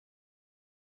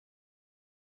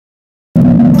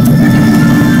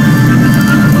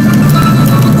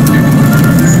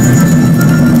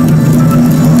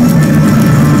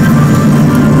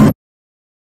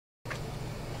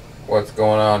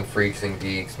going on, freaks and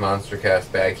geeks?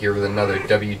 Monstercast back here with another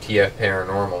WTF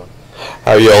Paranormal.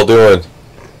 How y'all doing?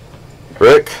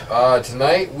 Rick?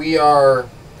 Tonight we are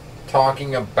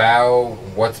talking about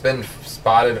what's been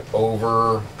spotted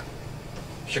over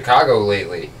Chicago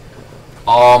lately.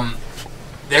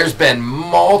 There's been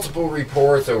multiple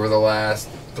reports over the last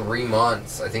 3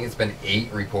 months. I think it's been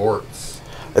 8 reports.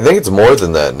 I think it's more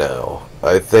than that now.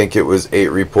 I think it was 8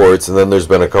 reports, and then there's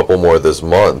been a couple more this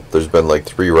month. There's been like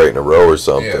 3 right in a row or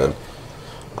something.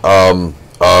 Yeah.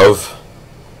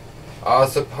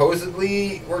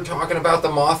 Supposedly, we're talking about the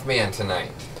Mothman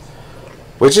tonight.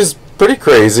 Which is pretty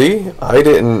crazy. I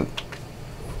didn't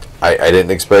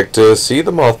expect to see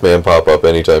the Mothman pop up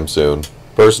anytime soon,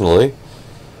 personally.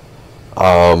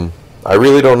 I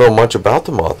really don't know much about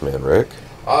the Mothman, Rick.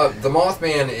 The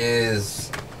Mothman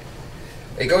is...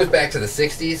 It goes back to the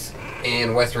 60s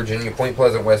in West Virginia, Point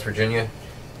Pleasant, West Virginia.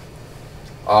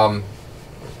 And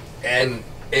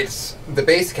it's... The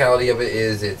basicality of it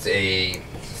is it's a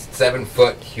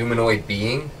 7-foot humanoid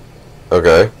being.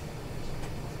 Okay.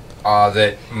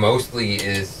 That mostly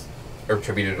is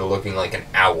attributed to looking like an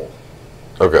owl.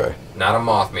 Okay. Not a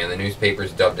Mothman. The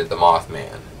newspapers dubbed it the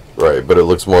Mothman. Right, but it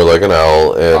looks more like an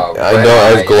owl, and I know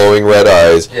it has glowing red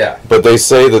eyes. Yeah. But they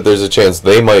say that there's a chance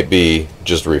they might be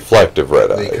just reflective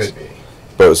red eyes. They could be.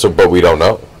 But we don't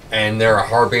know. And they're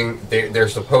a they're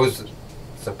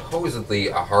supposedly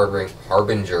a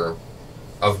harbinger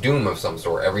of doom of some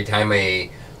sort. Every time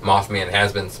a Mothman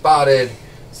has been spotted,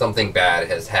 something bad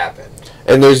has happened.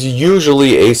 And there's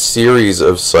usually a series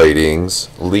of sightings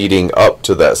leading up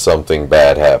to that something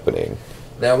bad happening.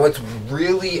 Now, what's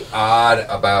really odd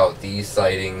about these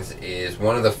sightings is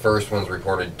one of the first ones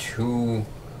reported 2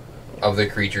 of the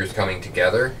creatures coming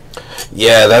together.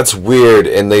 Yeah, that's weird.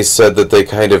 And they said that they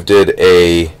kind of did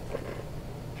a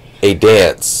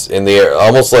dance in the air,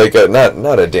 almost like a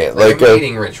not a dance, like a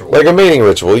mating ritual. Like a mating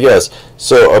ritual, yes.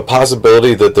 So a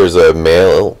possibility that there's a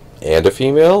male and a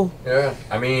female. Yeah,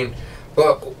 I mean,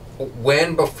 but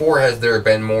when before has there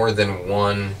been more than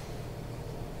one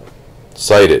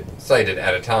sighted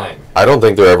at a time? I don't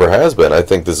think there ever has been. I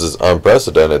think this is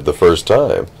unprecedented, the first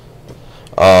time.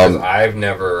 I've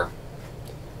never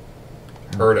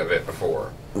heard of it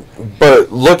before.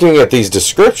 But looking at these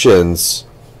descriptions,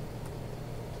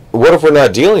 what if we're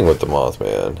not dealing with the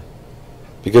Mothman?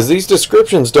 Because these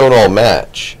descriptions don't all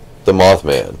match the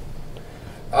Mothman.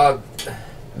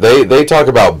 They talk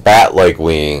about bat-like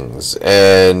wings,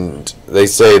 and they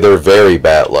say they're very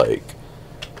bat-like.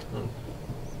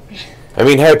 I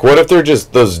mean, heck, what if they're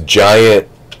just those giant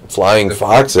flying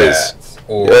foxes?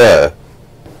 Yeah.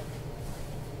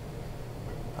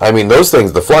 I mean, those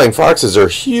things, the flying foxes are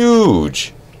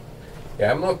huge.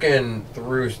 Yeah, I'm looking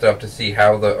through stuff to see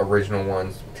how the original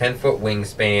ones, 10-foot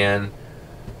wingspan,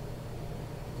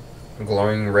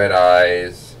 glowing red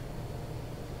eyes.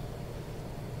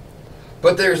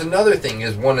 But there's another thing,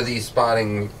 is one of these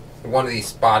spottings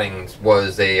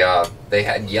was they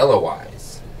had yellow eyes.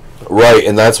 Right,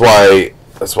 and that's why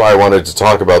I wanted to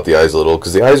talk about the eyes a little,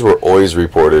 because the eyes were always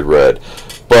reported red.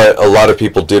 But a lot of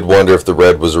people did wonder if the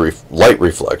red was a light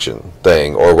reflection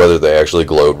thing, or whether they actually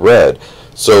glowed red.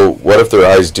 So what if their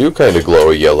eyes do kind of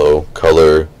glow a yellow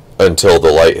color until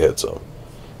the light hits them?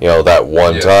 You know, that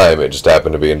one time it just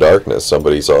happened to be in darkness.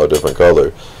 Somebody saw a different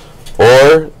color.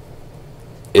 Or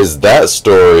is that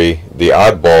story the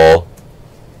oddball?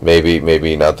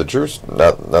 Maybe not the true,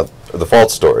 not the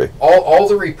false story. All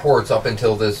the reports up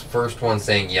until this first one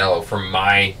saying yellow, from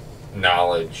my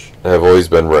knowledge, have always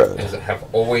been red. Have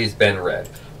always been red.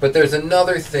 But there's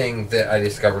another thing that I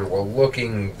discovered while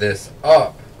looking this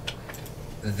up.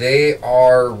 They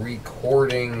are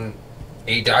recording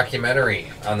a documentary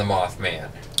on the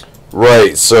Mothman.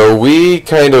 Right, so we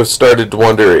kind of started to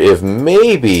wonder if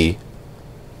maybe,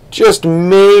 just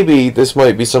maybe, this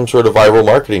might be some sort of viral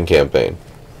marketing campaign.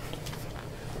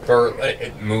 For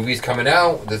movies coming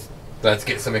out, let's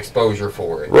get some exposure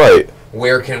for it. Right.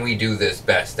 Where can we do this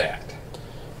best at?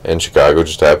 And Chicago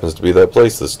just happens to be that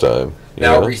place this time.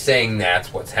 Now, are we saying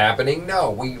that's what's happening? No,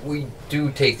 we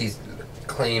do take these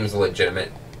claims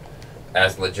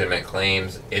as legitimate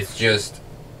claims. It's just,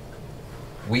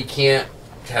 we can't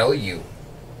tell you,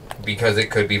 because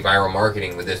it could be viral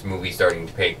marketing with this movie starting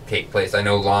to take place. I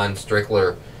know Lon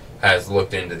Strickler has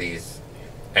looked into these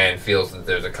and feels that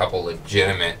there's a couple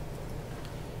legitimate.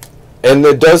 And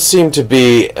there does seem to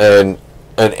be an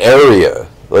area,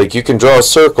 like you can draw a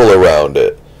circle around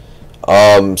it.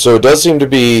 So it does seem to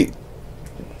be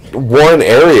one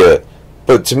area,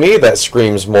 but to me that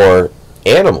screams more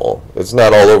animal. It's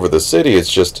not all over the city,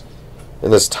 it's just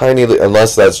in this tiny,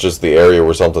 unless that's just the area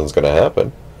where something's going to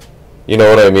happen. You know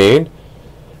what I mean?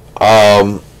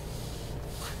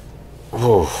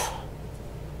 Oof.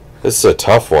 This is a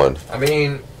tough one. I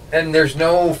mean, and there's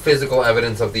no physical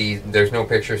evidence of these. There's no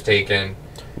pictures taken.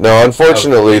 No,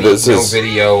 unfortunately, this no is...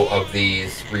 video of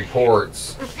these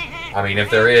reports. I mean, if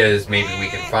there is, maybe we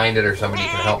can find it or somebody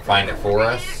can help find it for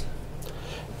us.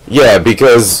 Yeah,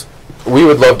 because we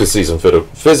would love to see some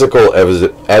physical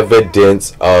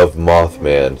evidence of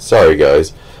Mothman. Sorry,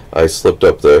 guys. I slipped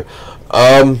up there.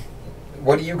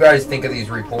 What do you guys think of these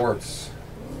reports?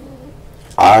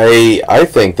 I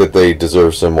think that they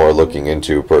deserve some more looking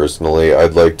into, personally.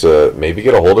 I'd like to maybe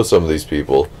get a hold of some of these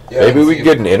people. Yeah, maybe we could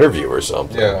get an interview or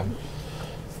something. Yeah.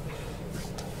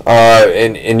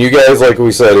 And you guys, like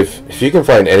we said, if you can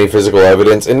find any physical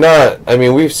evidence, and not, I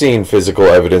mean, we've seen physical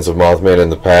evidence of Mothman in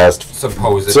the past.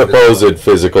 Supposed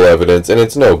physical evidence, and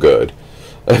it's no good.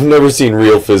 I've never seen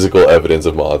real physical evidence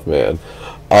of Mothman.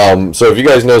 So if you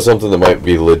guys know something that might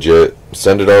be legit,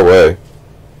 send it our way.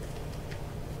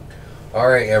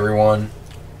 Alright, everyone.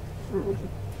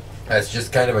 That's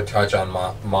just kind of a touch on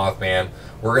Mothman.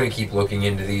 We're going to keep looking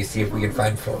into these, see if we can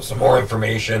find some more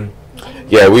information.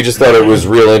 Yeah, we just thought it was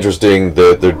real interesting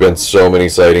that there'd been so many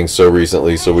sightings so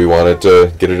recently, so we wanted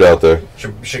to get it out there.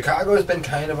 Chicago has been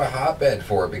kind of a hotbed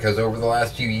for it, because over the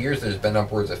last few years there's been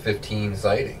upwards of 15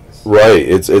 sightings. Right,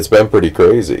 it's been pretty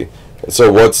crazy.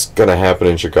 So what's going to happen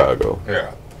in Chicago?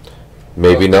 Yeah.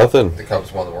 Maybe nothing. The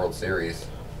Cubs won the World Series.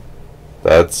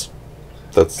 That's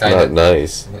kinda, not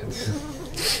nice.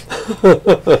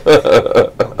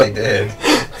 They did.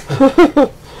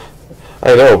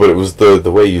 I know, but it was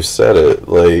the way you said it.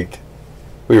 Like,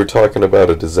 we were talking about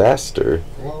a disaster.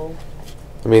 Well,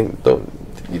 I mean, don't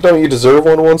you deserve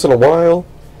one once in a while?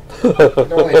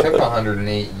 It only took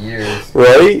 108 years.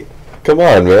 Right? Come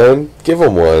on, man. Give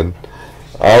him one.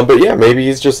 But yeah, maybe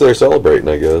he's just there celebrating,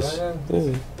 I guess.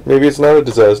 Yeah. Maybe it's not a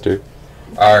disaster.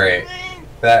 Alright.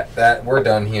 That we're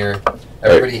done here.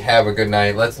 Everybody have a good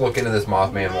night. Let's look into this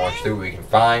Mothman more, see what we can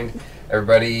find.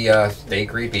 Everybody stay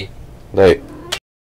creepy. Night.